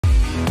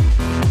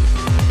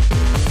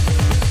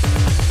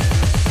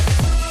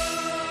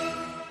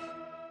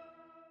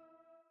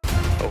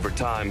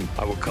time,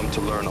 I would come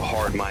to learn a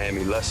hard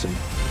Miami lesson.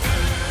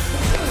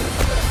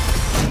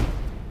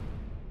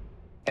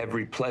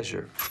 Every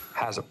pleasure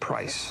has a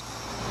price.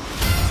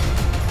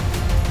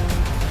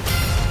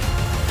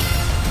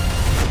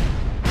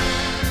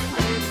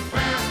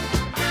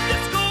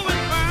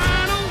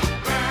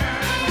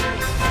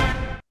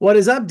 What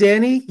is up,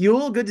 Danny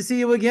Yul? Good to see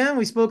you again.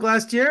 We spoke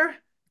last year.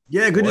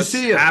 Yeah, good to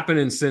see you. What's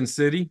happening, Sin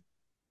City?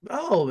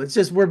 Oh, we're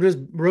just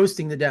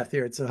roasting to death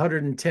here. It's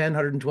 110,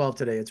 112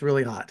 today. It's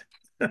really hot.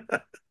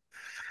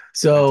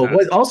 So what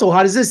Fantastic. also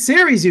hot is this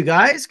series, you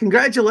guys.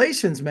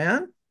 Congratulations,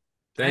 man.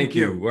 Thank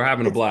you. We're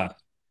having a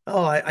blast.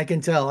 Oh, I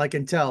can tell. I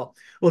can tell.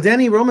 Well,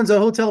 Danny Roman's a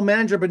hotel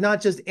manager, but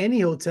not just any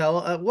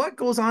hotel. What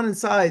goes on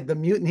inside the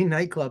Mutiny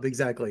nightclub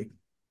exactly?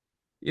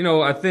 You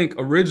know, I think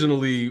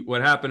originally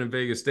what happened in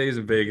Vegas stays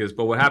in Vegas,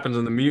 but what happens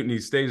in the Mutiny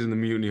stays in the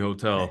Mutiny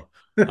Hotel.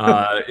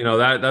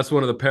 That's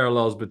one of the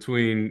parallels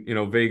between,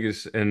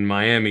 Vegas and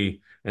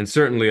Miami, and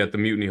certainly at the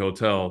Mutiny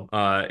Hotel.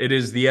 It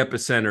is the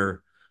epicenter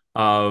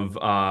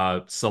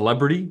of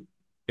celebrity.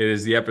 It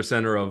is the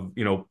epicenter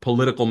of,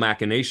 political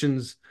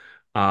machinations.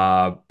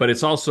 But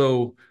it's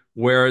also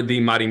where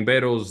the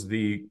marimberos,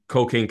 the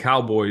cocaine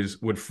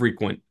cowboys, would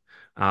frequent.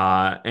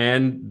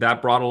 And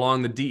that brought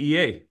along the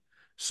DEA.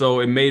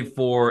 So it made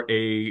for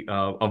a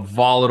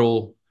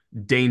volatile,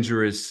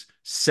 dangerous,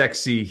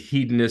 sexy,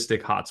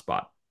 hedonistic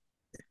hotspot.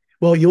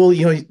 Well,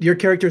 your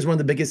character is one of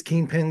the biggest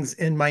kingpins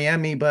in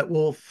Miami, but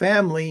will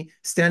family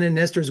stand in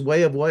Nestor's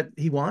way of what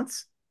he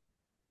wants?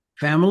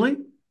 Family?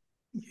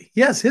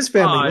 Yes, his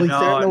family. Will he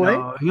stand in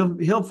the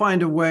way? He'll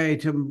find a way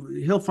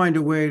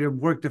to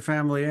work the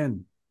family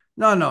in.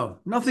 No,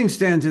 nothing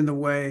stands in the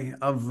way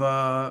of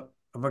a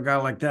guy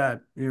like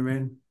that. You know what I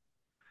mean?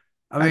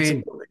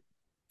 Absolutely.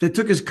 They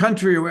took his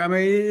country away. I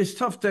mean, it's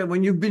tough to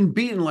when you've been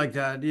beaten like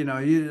that.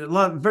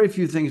 Very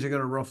few things are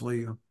going to ruffle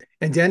you.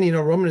 And Danny,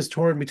 Roman is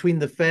torn between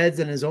the feds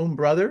and his own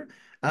brother.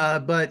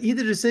 But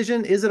either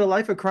decision, is it a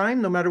life of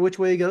crime, no matter which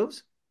way he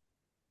goes?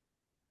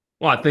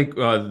 Well, I think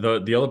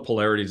the other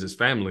polarity is his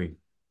family.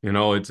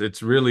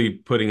 It's really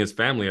putting his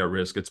family at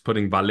risk. It's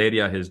putting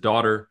Valeria, his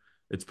daughter.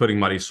 It's putting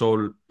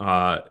Marisol,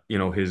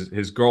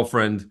 his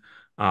girlfriend.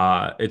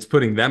 It's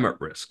putting them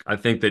at risk. I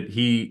think that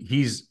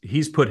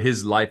he's put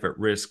his life at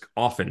risk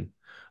often.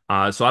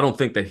 So I don't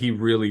think that he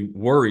really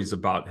worries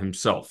about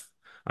himself.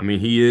 I mean,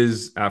 he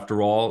is,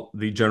 after all,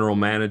 the general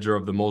manager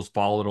of the most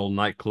volatile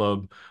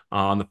nightclub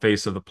on the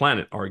face of the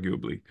planet,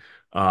 arguably.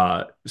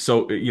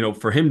 So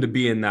for him to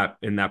be in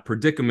that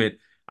predicament,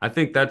 I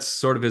think that's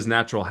sort of his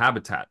natural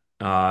habitat.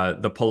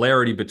 The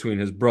polarity between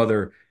his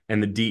brother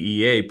and the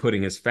DEA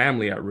putting his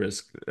family at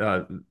risk,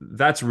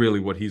 that's really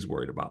what he's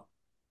worried about.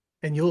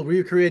 And you're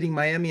recreating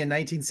Miami in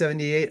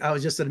 1978. I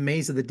was just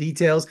amazed at the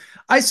details.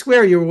 I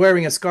swear you were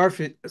wearing a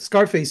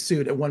Scarface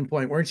suit at one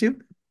point, weren't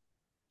you?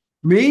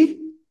 Me?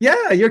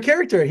 Yeah, your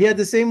character. He had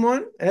the same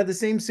one. It had the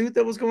same suit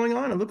that was going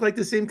on. It looked like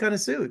the same kind of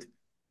suit.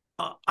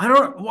 I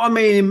don't. Well, I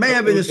mean, it may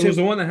have been the same. It was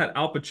the one that had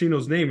Al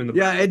Pacino's name in the.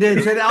 Yeah, it did.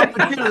 It said Al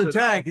Pacino's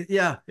tag.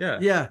 Yeah, yeah,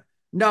 yeah.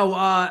 No,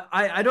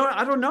 I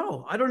don't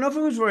know. I don't know if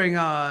I was wearing.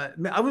 I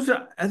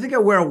think I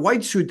wear a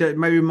white suit that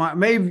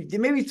maybe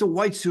it's a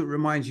white suit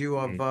reminds you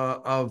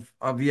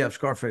of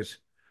Scarface.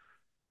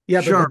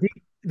 Yeah, sure. But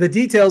the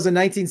details in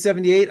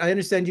 1978. I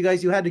understand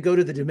you had to go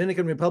to the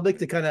Dominican Republic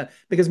to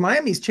because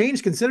Miami's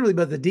changed considerably,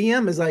 but the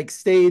DM is like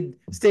stayed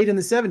in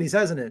the 70s,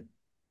 hasn't it?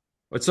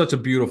 It's such a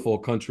beautiful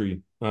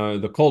country.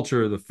 The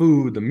culture, the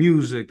food, the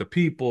music, the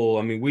people.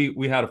 I mean,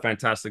 we had a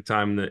fantastic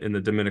time in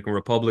the Dominican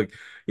Republic.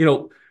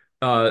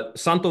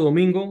 Santo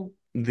Domingo,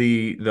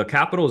 the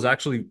capital, is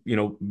actually,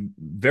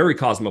 very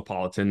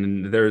cosmopolitan,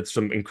 and there's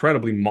some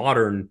incredibly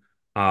modern,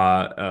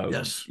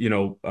 yes,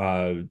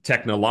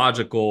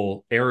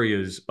 technological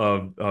areas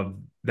of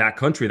that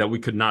country that we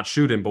could not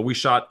shoot in, but we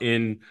shot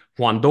in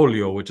Juan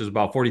Dolio, which is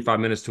about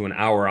 45 minutes to an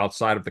hour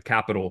outside of the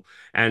capital.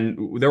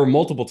 And there were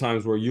multiple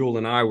times where Yul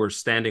and I were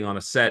standing on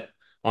a set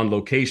on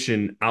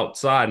location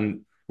outside,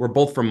 and we're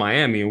both from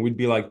Miami, and we'd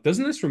be like,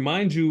 doesn't this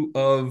remind you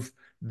of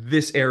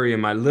this area,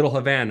 my Little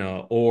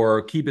Havana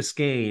or Key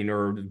Biscayne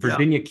or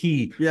Virginia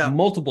Key? Yeah.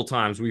 Multiple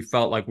times we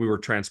felt like we were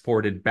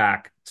transported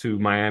back to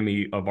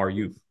Miami of our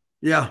youth.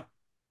 Yeah.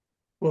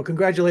 Well,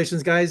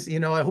 congratulations, guys.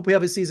 I hope we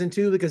have a season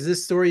 2 because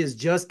this story is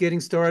just getting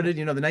started.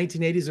 The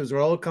 1980s is where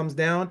all it comes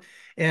down.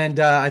 And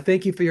I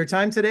thank you for your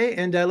time today.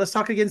 And let's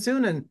talk again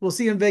soon. And we'll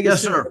see you in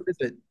Vegas. Yes, sir.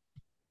 Visit.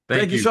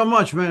 Thank you so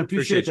much, man.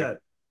 Appreciate that.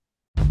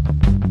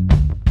 You.